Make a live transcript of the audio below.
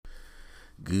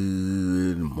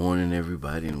Good morning,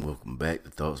 everybody, and welcome back to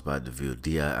Thoughts by DeVille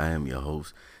D.I. I am your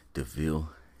host, DeVille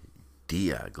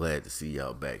D.I. Glad to see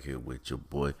y'all back here with your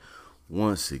boy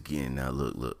once again. Now,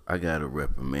 look, I gotta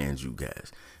reprimand you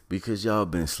guys because y'all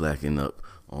been slacking up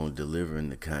on delivering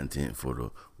the content for the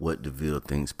What DeVille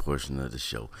Thinks portion of the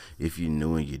show. If you're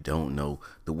new and you don't know,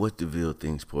 the What DeVille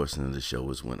Thinks portion of the show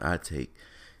is when I take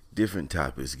different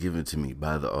topics given to me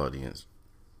by the audience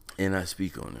and I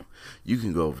speak on them. You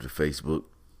can go over to Facebook,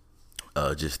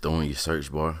 just throw in your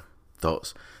search bar,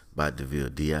 Thoughts by DeVille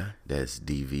D.I. That's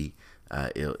DVILLE,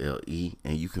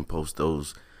 and you can post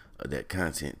that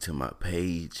content to my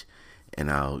page,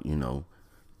 and I'll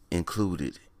include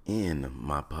it in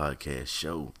my podcast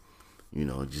show.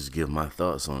 Just give my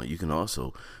thoughts on it. You can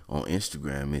also on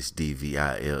Instagram, it's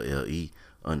DVILLE_DI.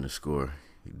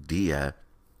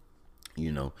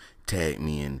 Tag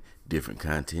me in different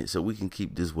content so we can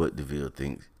keep this What DeVille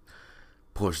Thinks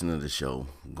portion of the show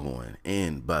going.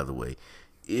 And by the way,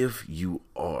 if you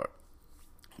are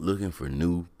looking for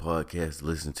new podcasts to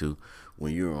listen to,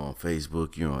 when you're on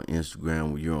Facebook, you're on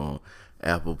Instagram, when you're on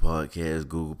Apple Podcasts,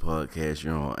 Google Podcasts,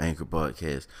 you're on Anchor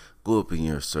Podcasts, go up in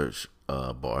your search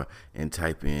bar and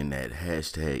type in that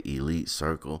hashtag Elite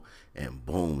Circle, and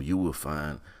boom, you will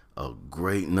find a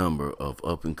great number of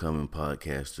up-and-coming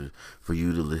podcasters for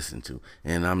you to listen to.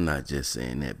 And I'm not just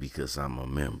saying that because I'm a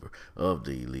member of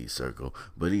the Elite Circle,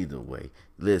 but either way,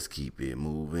 let's keep it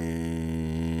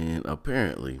moving.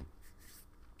 Apparently,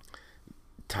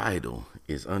 Tidal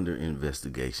is under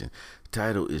investigation.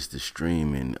 Tidal is the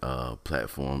streaming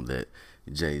platform that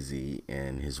Jay-Z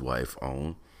and his wife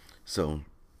own. So,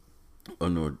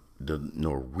 the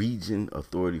Norwegian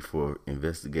Authority for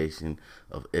Investigation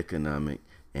of Economic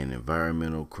and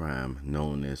Environmental Crime,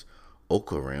 known as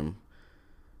Økokrim,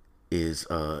 is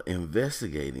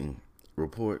investigating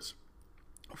reports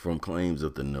from claims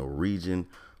of the Norwegian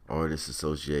Artists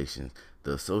Association.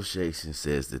 The association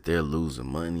says that they're losing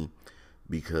money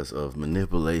because of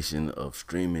manipulation of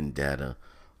streaming data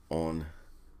on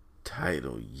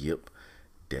Tidal. Yep,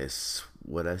 that's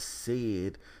what I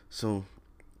said. So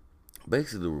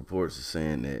basically, the reports are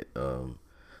saying that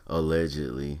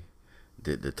allegedly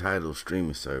that the Tidal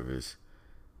streaming service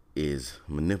is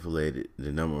manipulated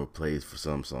the number of plays for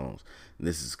some songs. And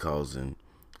this is causing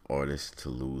artists to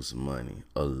lose money,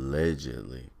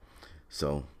 allegedly.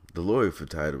 So the lawyer for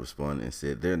Tidal responded and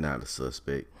said they're not a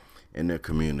suspect and they're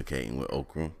communicating with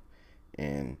Økokrim.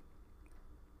 And,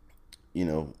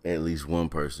 at least one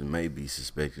person may be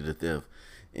suspected of theft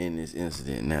in this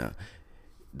incident. Now,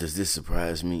 does this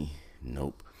surprise me?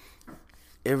 Nope.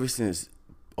 Ever since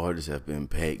artists have been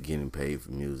getting paid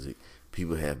for music,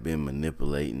 people have been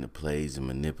manipulating the plays and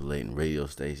manipulating radio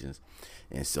stations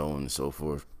and so on and so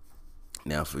forth.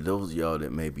 Now, for those of y'all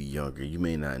that may be younger, you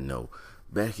may not know,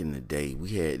 back in the day,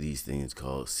 we had these things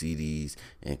called CDs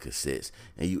and cassettes,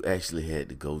 and you actually had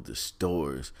to go to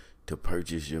stores to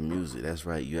purchase your music. That's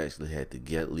right, you actually had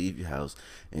to leave your house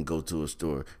and go to a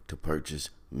store to purchase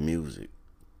music.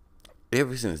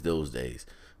 Ever since those days,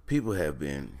 people have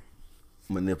been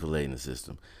manipulating the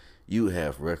system. You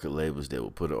have record labels that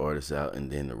will put an artist out,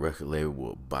 and then the record label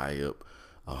will buy up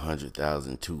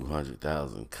 100,000,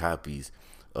 200,000 copies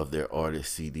of their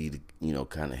artist CD to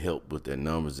kind of help with their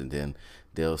numbers, and then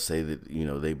they'll say that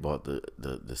they bought the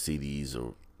CDs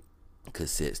or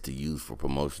cassettes to use for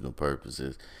promotional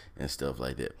purposes and stuff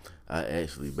like that. I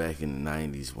actually, back in the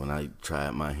 90s, when I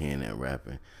tried my hand at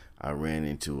rapping, I ran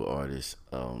into an artist,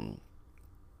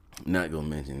 not gonna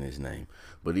mention his name,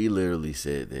 but he literally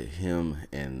said that him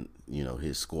and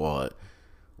his squad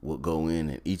would go in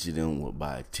and each of them would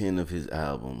buy 10 of his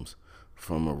albums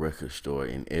from a record store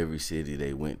in every city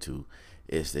they went to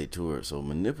as they toured. So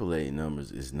manipulating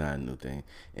numbers is not a new thing.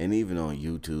 And even on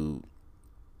YouTube,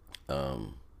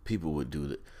 people would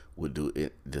do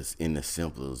it just in the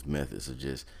simplest methods of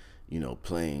just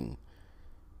playing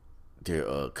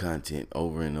their content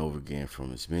over and over again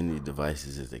from as many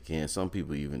devices as they can. Some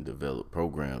people even develop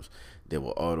programs that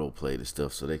will autoplay the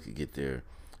stuff so they could get their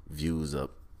views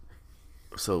up.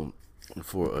 So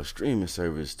for a streaming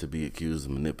service to be accused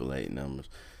of manipulating numbers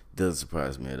doesn't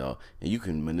surprise me at all. And you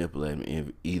can manipulate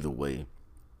them either way,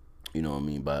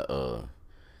 by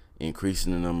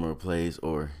increasing the number of plays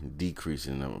or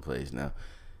decreasing the number of plays. Now,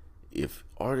 if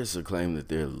artists are claiming that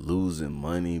they're losing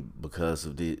money because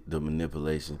of the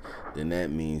manipulation, then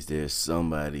that means there's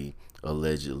somebody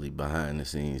allegedly behind the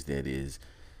scenes that is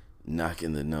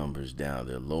knocking the numbers down.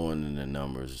 They're lowering the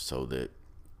numbers so that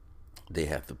they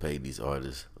have to pay these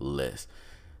artists less.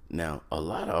 Now, a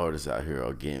lot of artists out here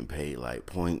are getting paid like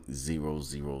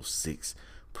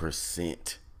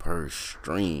 0.006% per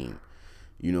stream.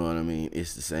 You know what I mean?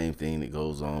 It's the same thing that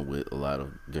goes on with a lot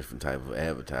of different type of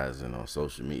advertising on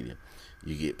social media.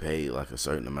 You get paid like a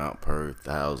certain amount per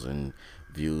 1,000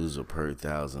 views or per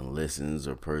 1,000 listens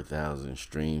or per 1,000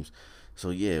 streams. So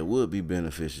yeah, it would be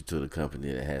beneficial to the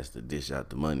company that has to dish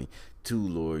out the money to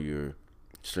lower your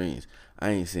streams. I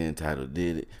ain't saying Tidal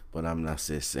did it, but I'm not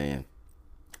just saying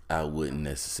I wouldn't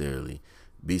necessarily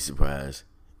be surprised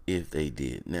if they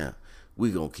did. Now, we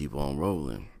gonna keep on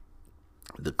rolling.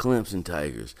 The Clemson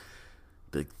Tigers.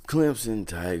 The Clemson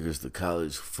Tigers, the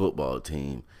college football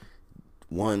team,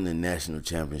 won the national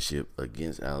championship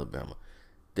against Alabama.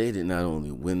 They did not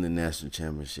only win the national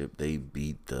championship, they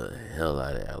beat the hell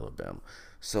out of Alabama.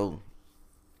 So,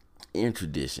 in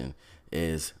tradition,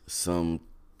 as some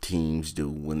teams do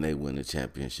when they win a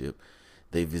championship,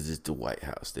 they visit the White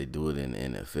House. They do it in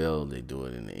the NFL, they do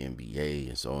it in the NBA,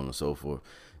 and so on and so forth.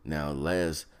 Now,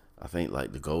 I think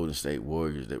like the Golden State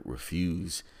Warriors that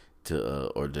refused to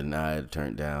or denied,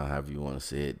 turned down, however you want to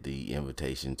say it, the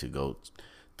invitation to go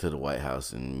to the White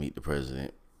House and meet the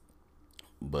president.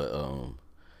 But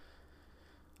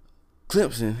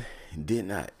Clemson did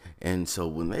not. And so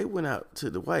when they went out to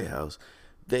the White House,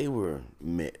 they were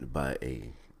met by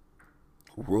a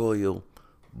royal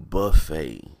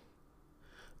buffet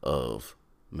of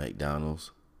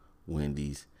McDonald's,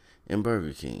 Wendy's, and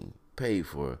Burger King, paid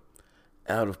for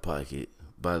out of pocket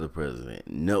by the president.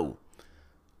 No,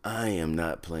 I am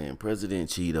not playing. President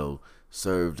Cheeto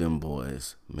served them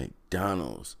boys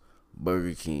McDonald's,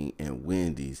 Burger King, and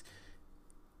Wendy's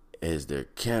as their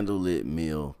candlelit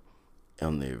meal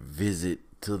on their visit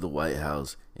to the White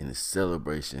House in the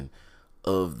celebration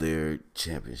of their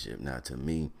championship. Now, to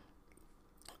me,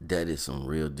 that is some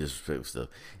real disrespectful stuff.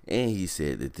 And he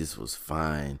said that this was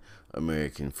fine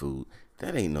American food.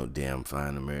 That ain't no damn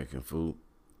fine American food.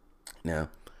 Now,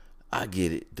 I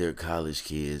get it. They're college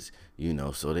kids,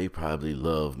 so they probably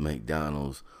love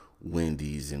McDonald's,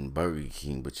 Wendy's, and Burger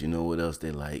King. But you know what else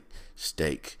they like?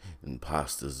 Steak and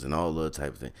pastas and all other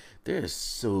type of thing. There's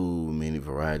so many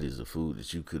varieties of food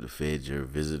that you could have fed your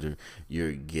visitor,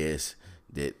 your guest,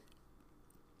 that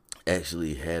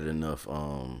actually had enough,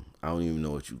 I don't even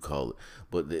know what you call it,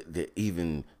 but that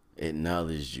even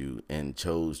acknowledged you and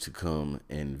chose to come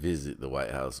and visit the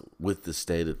White House with the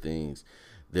state of things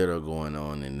that are going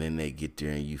on, and then they get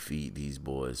there and you feed these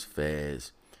boys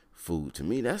fast food. To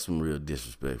me, that's some real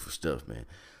disrespectful stuff, man.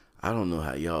 I don't know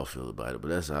how y'all feel about it, but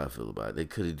that's how I feel about it. They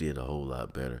could have did a whole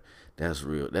lot better. That's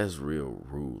real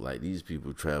rude. Like, these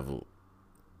people traveled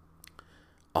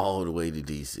all the way to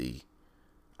DC.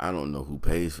 I don't know who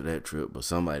pays for that trip, but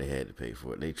somebody had to pay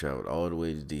for it. They traveled all the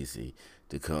way to DC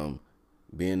to come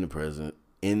be in the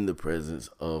presence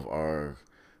of our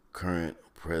current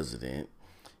president,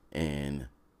 and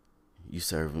you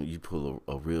serve them. You pull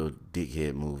a real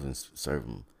dickhead move and serve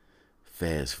them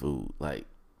fast food. Like,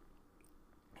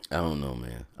 I don't know,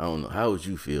 man. I don't know. How would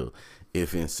you feel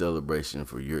if in celebration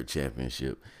for your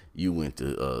championship, you went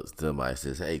to somebody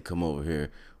says, hey, come over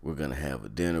here. We're going to have a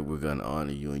dinner. We're going to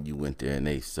honor you. And you went there and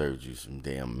they served you some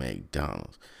damn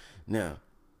McDonald's. Now,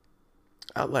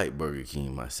 I like Burger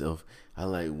King myself. I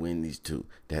like Wendy's too.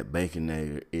 That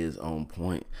Baconator is on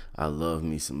point. I love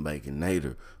me some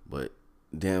Baconator. But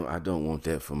damn, I don't want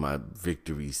that for my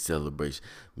victory celebration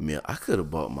meal. I could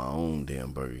have bought my own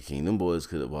damn Burger King. Them boys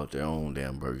could have bought their own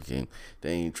damn Burger King.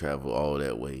 They ain't travel all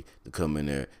that way to come in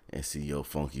there and see your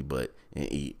funky butt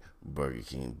and eat Burger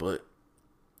King. But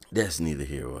that's neither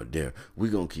here or there.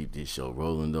 We're going to keep this show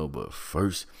rolling, though. But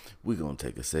first, we're going to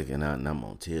take a second out, and I'm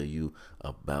going to tell you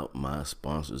about my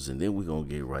sponsors. And then we're going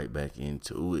to get right back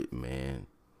into it, man.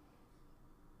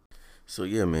 So,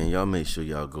 yeah, man, y'all make sure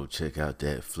y'all go check out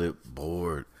that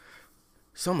Flipboard.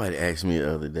 Somebody asked me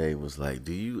the other day, was like,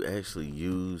 do you actually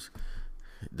use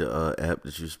the app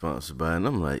that you're sponsored by? And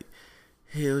I'm like,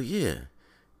 hell yeah.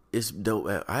 It's dope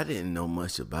app. I didn't know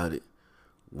much about it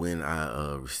when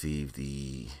I received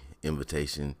the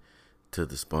invitation to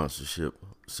the sponsorship.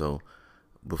 So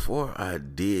before I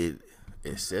did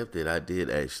accept it, I did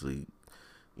actually,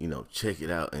 check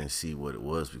it out and see what it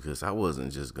was, because I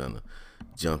wasn't just gonna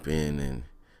jump in and,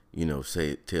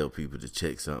 tell people to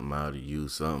check something out or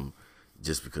use something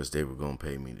just because they were gonna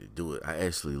pay me to do it. I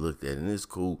actually looked at it, and it's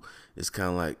cool. It's kind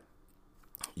of like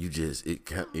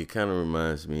it kind of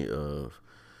reminds me of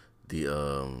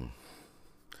the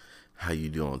how you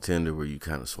do on Tinder, where you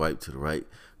kind of swipe to the right,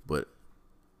 but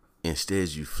instead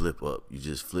you flip up. You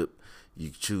just flip.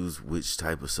 You choose which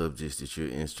type of subjects that you're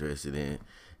interested in,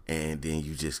 and then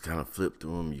you just kind of flip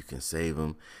through them. You can save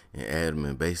them and add them,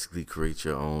 and basically create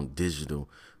your own digital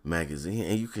magazine,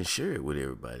 and you can share it with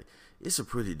everybody. It's a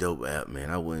pretty dope app, man.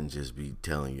 I wouldn't just be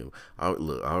telling you.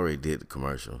 Look, I already did the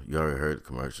commercial. You already heard the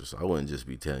commercial, so I wouldn't just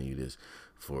be telling you this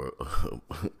for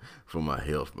for my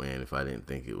health, man. If I didn't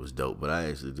think it was dope, but I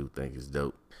actually do think it's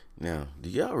dope. Now, do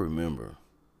y'all remember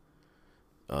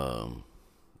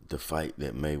the fight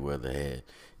that Mayweather had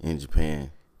in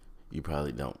Japan? You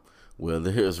probably don't. Well,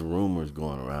 there's rumors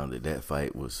going around that that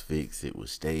fight was fixed. It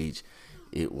was staged.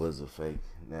 It was a fake.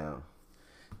 Now,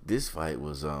 this fight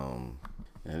was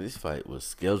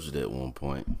scheduled at one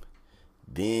point.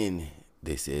 Then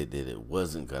they said that it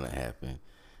wasn't gonna happen,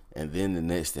 and then the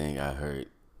next thing I heard,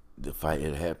 the fight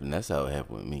had happened. That's how it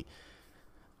happened with me.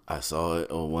 I saw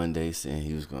it on one day saying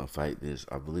he was gonna fight this.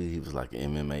 I believe he was like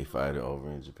an MMA fighter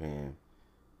over in Japan,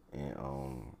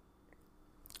 and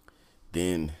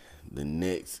then the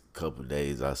next couple of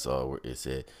days I saw where it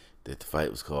said that the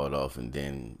fight was called off, and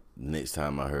then next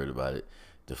time I heard about it,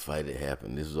 the fight had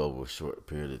happened. This was over a short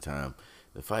period of time.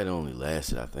 The fight only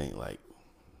lasted, I think, like,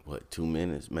 2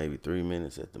 minutes, maybe 3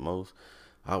 minutes at the most.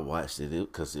 I watched it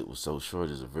because it was so short.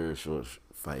 It's a very short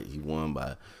fight.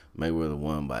 Mayweather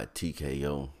won by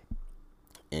TKO.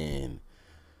 And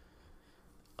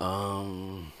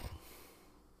I'm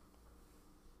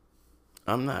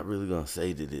not really gonna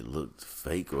say that it looked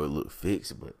fake or it looked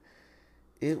fixed, but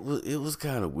it was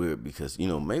kind of weird because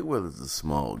Mayweather's a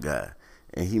small guy,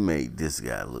 and he made this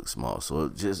guy look small.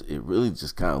 So it really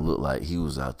just kind of looked like he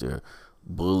was out there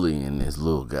bullying this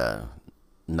little guy,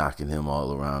 knocking him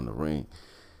all around the ring.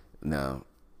 Now,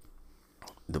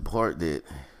 the part that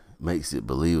makes it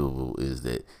believable is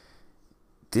that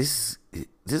this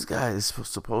guy is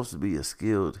supposed to be a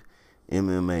skilled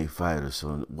MMA fighter.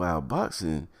 So while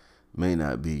boxing may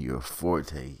not be your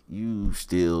forte, you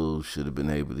still should have been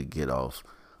able to get off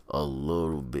a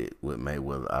little bit with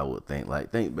Mayweather, I would think. Like,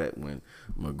 think back when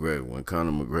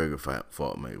Conor McGregor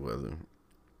fought Mayweather.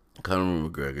 Conor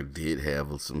McGregor did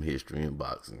have some history in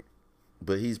boxing,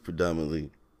 but he's predominantly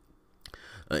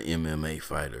an MMA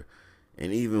fighter.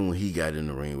 And even when he got in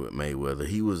the ring with Mayweather,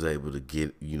 he was able to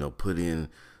put in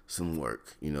some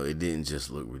work. It didn't just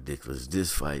look ridiculous.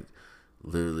 This fight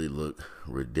literally looked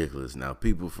ridiculous. Now,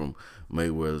 people from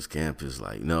Mayweather's camp is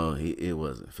like, no, it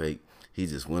wasn't fake. He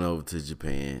just went over to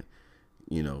Japan,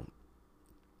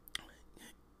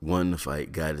 won the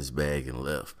fight, got his bag, and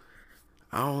left.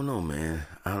 I don't know, man.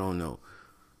 I don't know.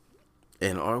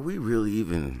 And are we really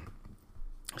even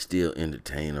still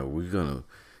entertained? Are we going to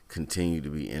continue to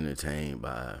be entertained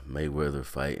by Mayweather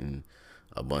fighting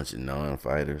a bunch of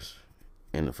non-fighters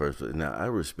in the first place? Now, I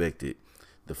respected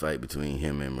the fight between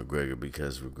him and McGregor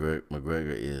because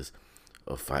McGregor is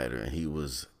a fighter, and he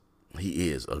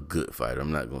is a good fighter.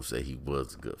 I'm not going to say he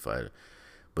was a good fighter,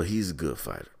 but he's a good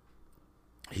fighter.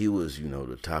 He was,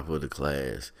 the top of the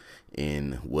class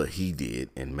in what he did,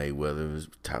 and Mayweather was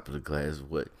top of the class in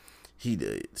what he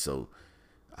did. So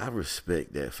I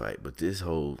respect that fight. But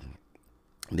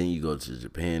then you go to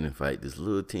Japan and fight this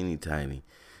little teeny tiny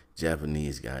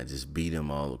Japanese guy, just beat him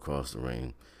all across the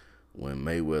ring, when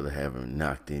Mayweather haven't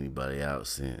knocked anybody out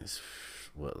since,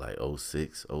 like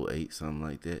 06, 08, something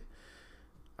like that.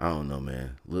 I don't know,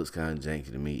 man. Looks kind of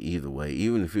janky to me either way,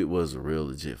 even if it was a real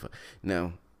legit fight.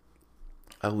 Now,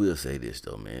 I will say this,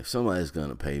 though, man. If somebody's going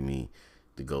to pay me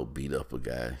to go beat up a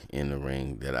guy in the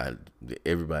ring that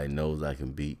everybody knows I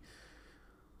can beat,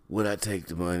 would I take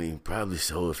the money? Probably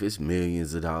so. If it's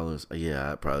millions of dollars,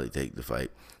 yeah, I'd probably take the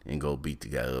fight and go beat the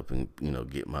guy up and,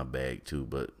 get my bag too.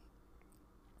 But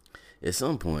at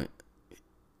some point,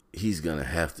 he's going to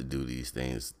have to do these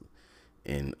things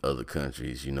in other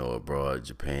countries, abroad,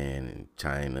 Japan and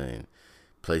China and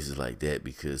places like that,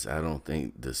 because I don't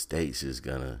think the States is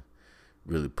going to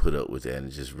really put up with that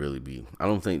and just really I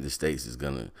don't think the States is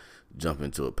going to jump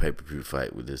into a pay-per-view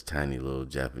fight with this tiny little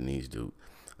Japanese dude.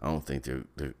 I don't think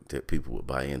that people would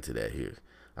buy into that here.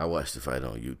 I watched the fight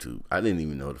on YouTube. I didn't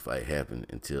even know the fight happened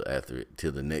until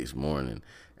the next morning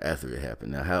after it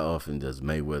happened. Now, how often does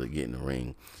Mayweather get in the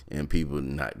ring and people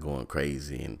not going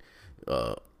crazy and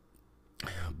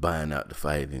buying out the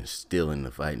fight and stealing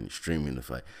the fight and streaming the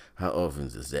fight? How often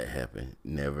does that happen?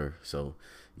 Never. So,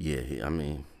 yeah,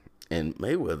 and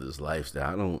Mayweather's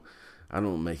lifestyle, I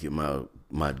don't make it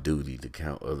my duty to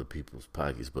count other people's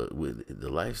pockets, but with the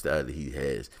lifestyle that he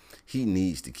has, he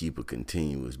needs to keep a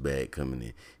continuous bag coming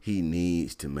in. He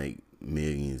needs to make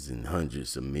millions and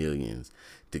hundreds of millions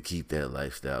to keep that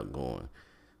lifestyle going.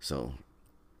 So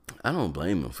I don't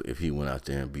blame him if he went out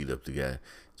there and beat up the guy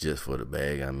just for the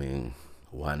bag.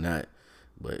 Why not?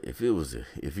 But if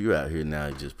you're out here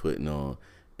now just putting on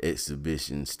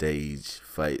exhibition stage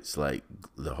fights like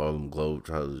the Harlem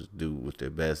Globetrotters do with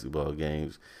their basketball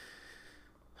games,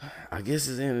 I guess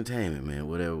it's entertainment, man.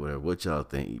 Whatever. What y'all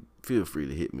think? feel free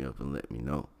to hit me up and let me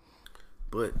know.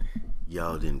 But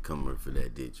y'all didn't come here for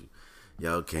that, did you?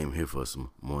 Y'all came here for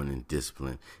some morning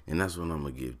discipline, and that's what I'm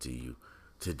going to give to you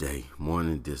today,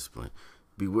 morning discipline.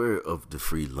 Beware of the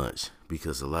free lunch,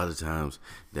 because a lot of times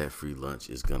that free lunch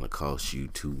is going to cost you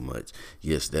too much.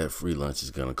 Yes, that free lunch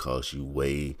is going to cost you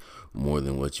way more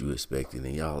than what you expected.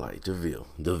 And y'all like, DeVille,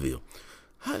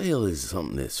 how the hell is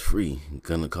something that's free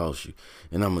going to cost you?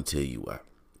 And I'm going to tell you why.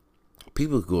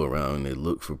 People go around and they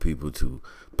look for people to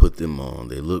put them on.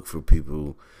 They look for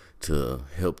people to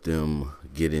help them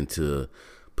get into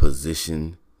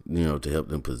position, to help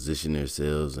them position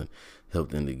themselves and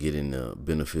help them to get in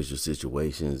beneficial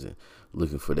situations, and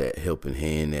looking for that helping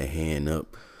hand, that hand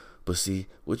up. But see,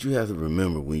 what you have to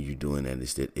remember when you're doing that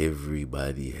is that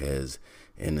everybody has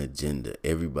an agenda.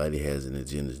 Everybody has an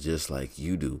agenda just like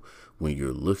you do when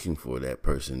you're looking for that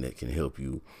person that can help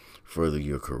you further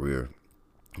your career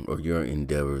or your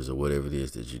endeavors or whatever it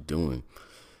is that you're doing.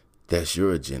 That's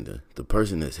your agenda. The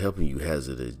person that's helping you has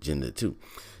an agenda too.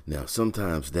 Now,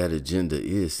 sometimes that agenda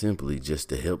is simply just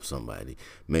to help somebody.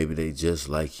 Maybe they just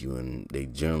like you and they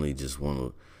generally just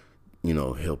want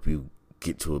to, help you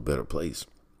get to a better place.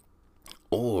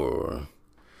 Or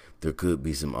there could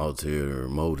be some ulterior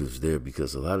motives there,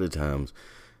 because a lot of times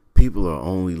people are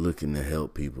only looking to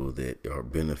help people that are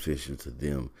beneficial to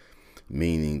them,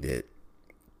 meaning that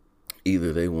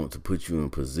either they want to put you in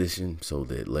position so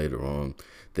that later on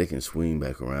they can swing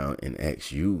back around and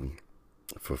ask you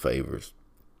for favors,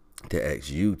 to ask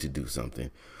you to do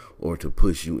something, or to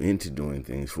push you into doing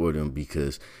things for them,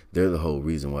 because they're the whole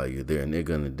reason why you're there. And they're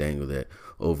going to dangle that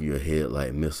over your head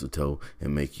like mistletoe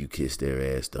and make you kiss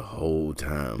their ass the whole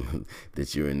time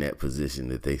that you're in that position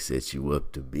that they set you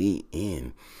up to be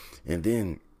in. And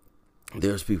then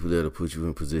there's people that'll put you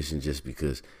in position just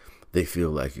because they feel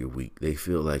like you're weak. They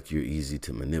feel like you're easy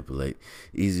to manipulate,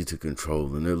 easy to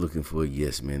control, and they're looking for a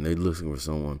yes man. They're looking for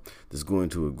someone that's going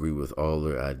to agree with all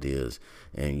their ideas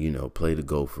and, play the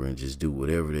gopher and just do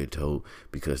whatever they're told,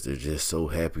 because they're just so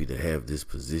happy to have this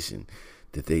position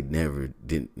that they never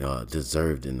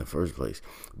deserved in the first place.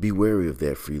 Be wary of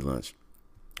that free lunch.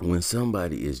 When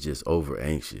somebody is just over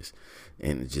anxious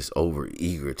and just over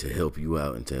eager to help you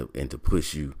out and to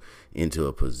push you into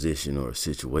a position or a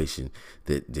situation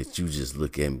that you just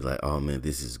look at and be like, oh man,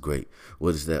 this is great.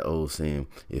 What is that old saying?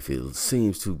 If it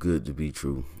seems too good to be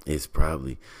true, it's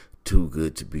probably too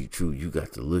good to be true. You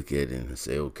got to look at it and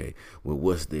say, okay, well,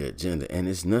 what's their agenda? And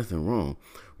it's nothing wrong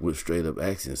with straight up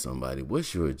asking somebody,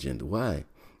 what's your agenda? Why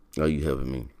are you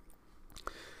helping me?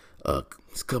 A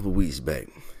couple weeks back,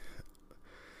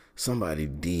 somebody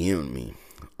DM'd me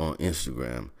on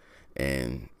Instagram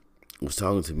and was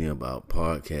talking to me about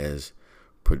podcast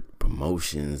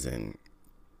promotions, and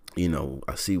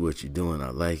I see what you're doing, I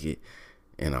like it,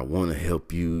 and I want to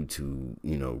help you to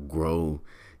grow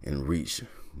and reach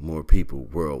more people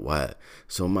worldwide.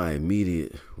 So my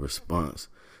immediate response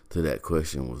to that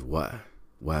question was, why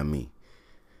me?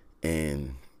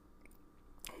 And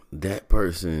that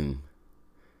person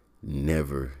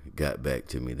never got back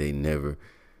to me. They never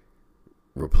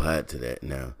replied to that.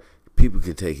 Now, people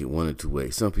can take it one or two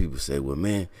ways. Some people say, well,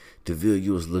 man, DeVille,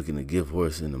 you was looking to give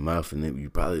horse in the mouth, and then you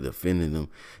probably offended them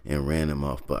and ran them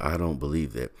off. But I don't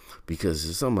believe that, because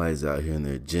if somebody's out here and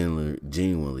they're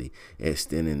genuinely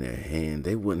extending their hand,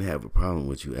 they wouldn't have a problem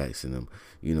with you asking them,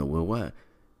 well, why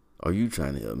are you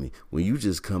trying to help me? When you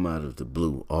just come out of the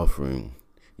blue offering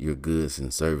your goods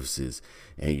and services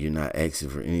and you're not asking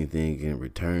for anything in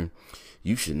return,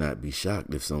 you should not be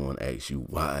shocked if someone asks you,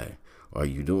 why are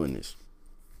you doing this?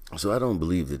 So I don't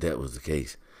believe that was the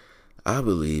case. I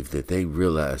believe that they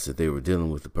realized that they were dealing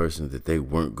with a person that they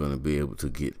weren't going to be able to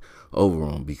get over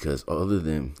on, because other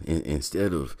than,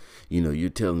 instead of, you're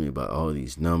telling me about all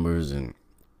these numbers and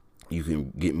you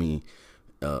can get me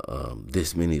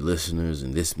this many listeners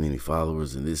and this many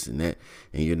followers and this and that,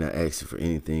 and you're not asking for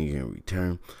anything in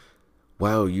return,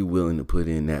 why are you willing to put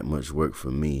in that much work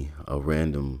for me, a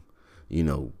random,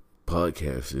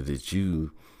 podcaster that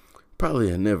you probably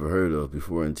had never heard of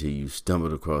before until you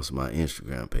stumbled across my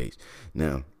Instagram page?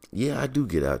 Now, yeah, I do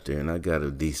get out there and I got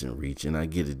a decent reach and I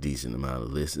get a decent amount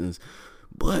of listens,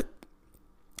 but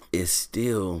it's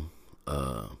still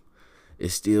kind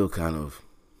of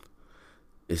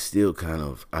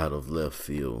out of left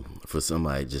field for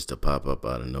somebody just to pop up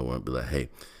out of nowhere and be like, hey,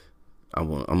 I'm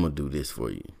gonna do this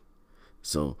for you.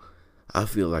 So I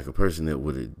feel like a person that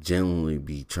would have genuinely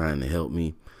be trying to help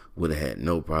me would have had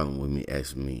no problem with me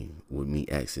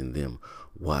asking them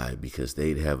why, because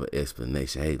they'd have an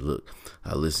explanation. Hey, look,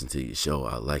 I listened to your show.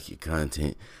 I like your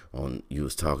content. You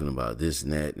was talking about this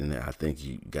and that, I think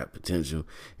you got potential,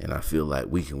 and I feel like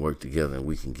we can work together and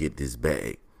we can get this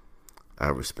bag. I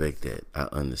respect that. I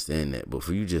understand that. But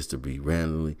for you just to be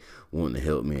randomly wanting to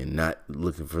help me and not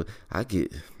looking for, I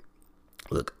get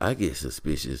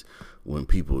suspicious when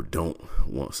people don't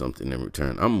want something in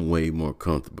return. I'm way more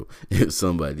comfortable if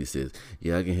somebody says,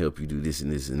 yeah, I can help you do this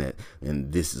and this and that,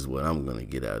 and this is what I'm going to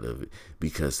get out of it.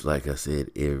 Because like I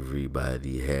said,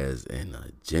 everybody has an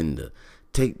agenda.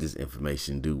 Take this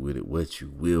information, do with it what you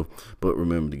will, but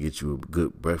remember to get you a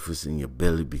good breakfast in your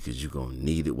belly because you're going to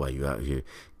need it while you're out here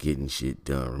getting shit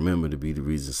done. Remember to be the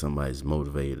reason somebody's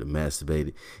motivated to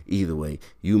masturbate. Either way,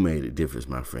 you made a difference,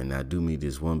 my friend. Now do me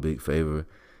this one big favor.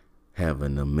 Have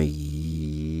an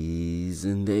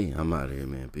amazing day. I'm out of here,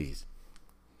 man. Peace.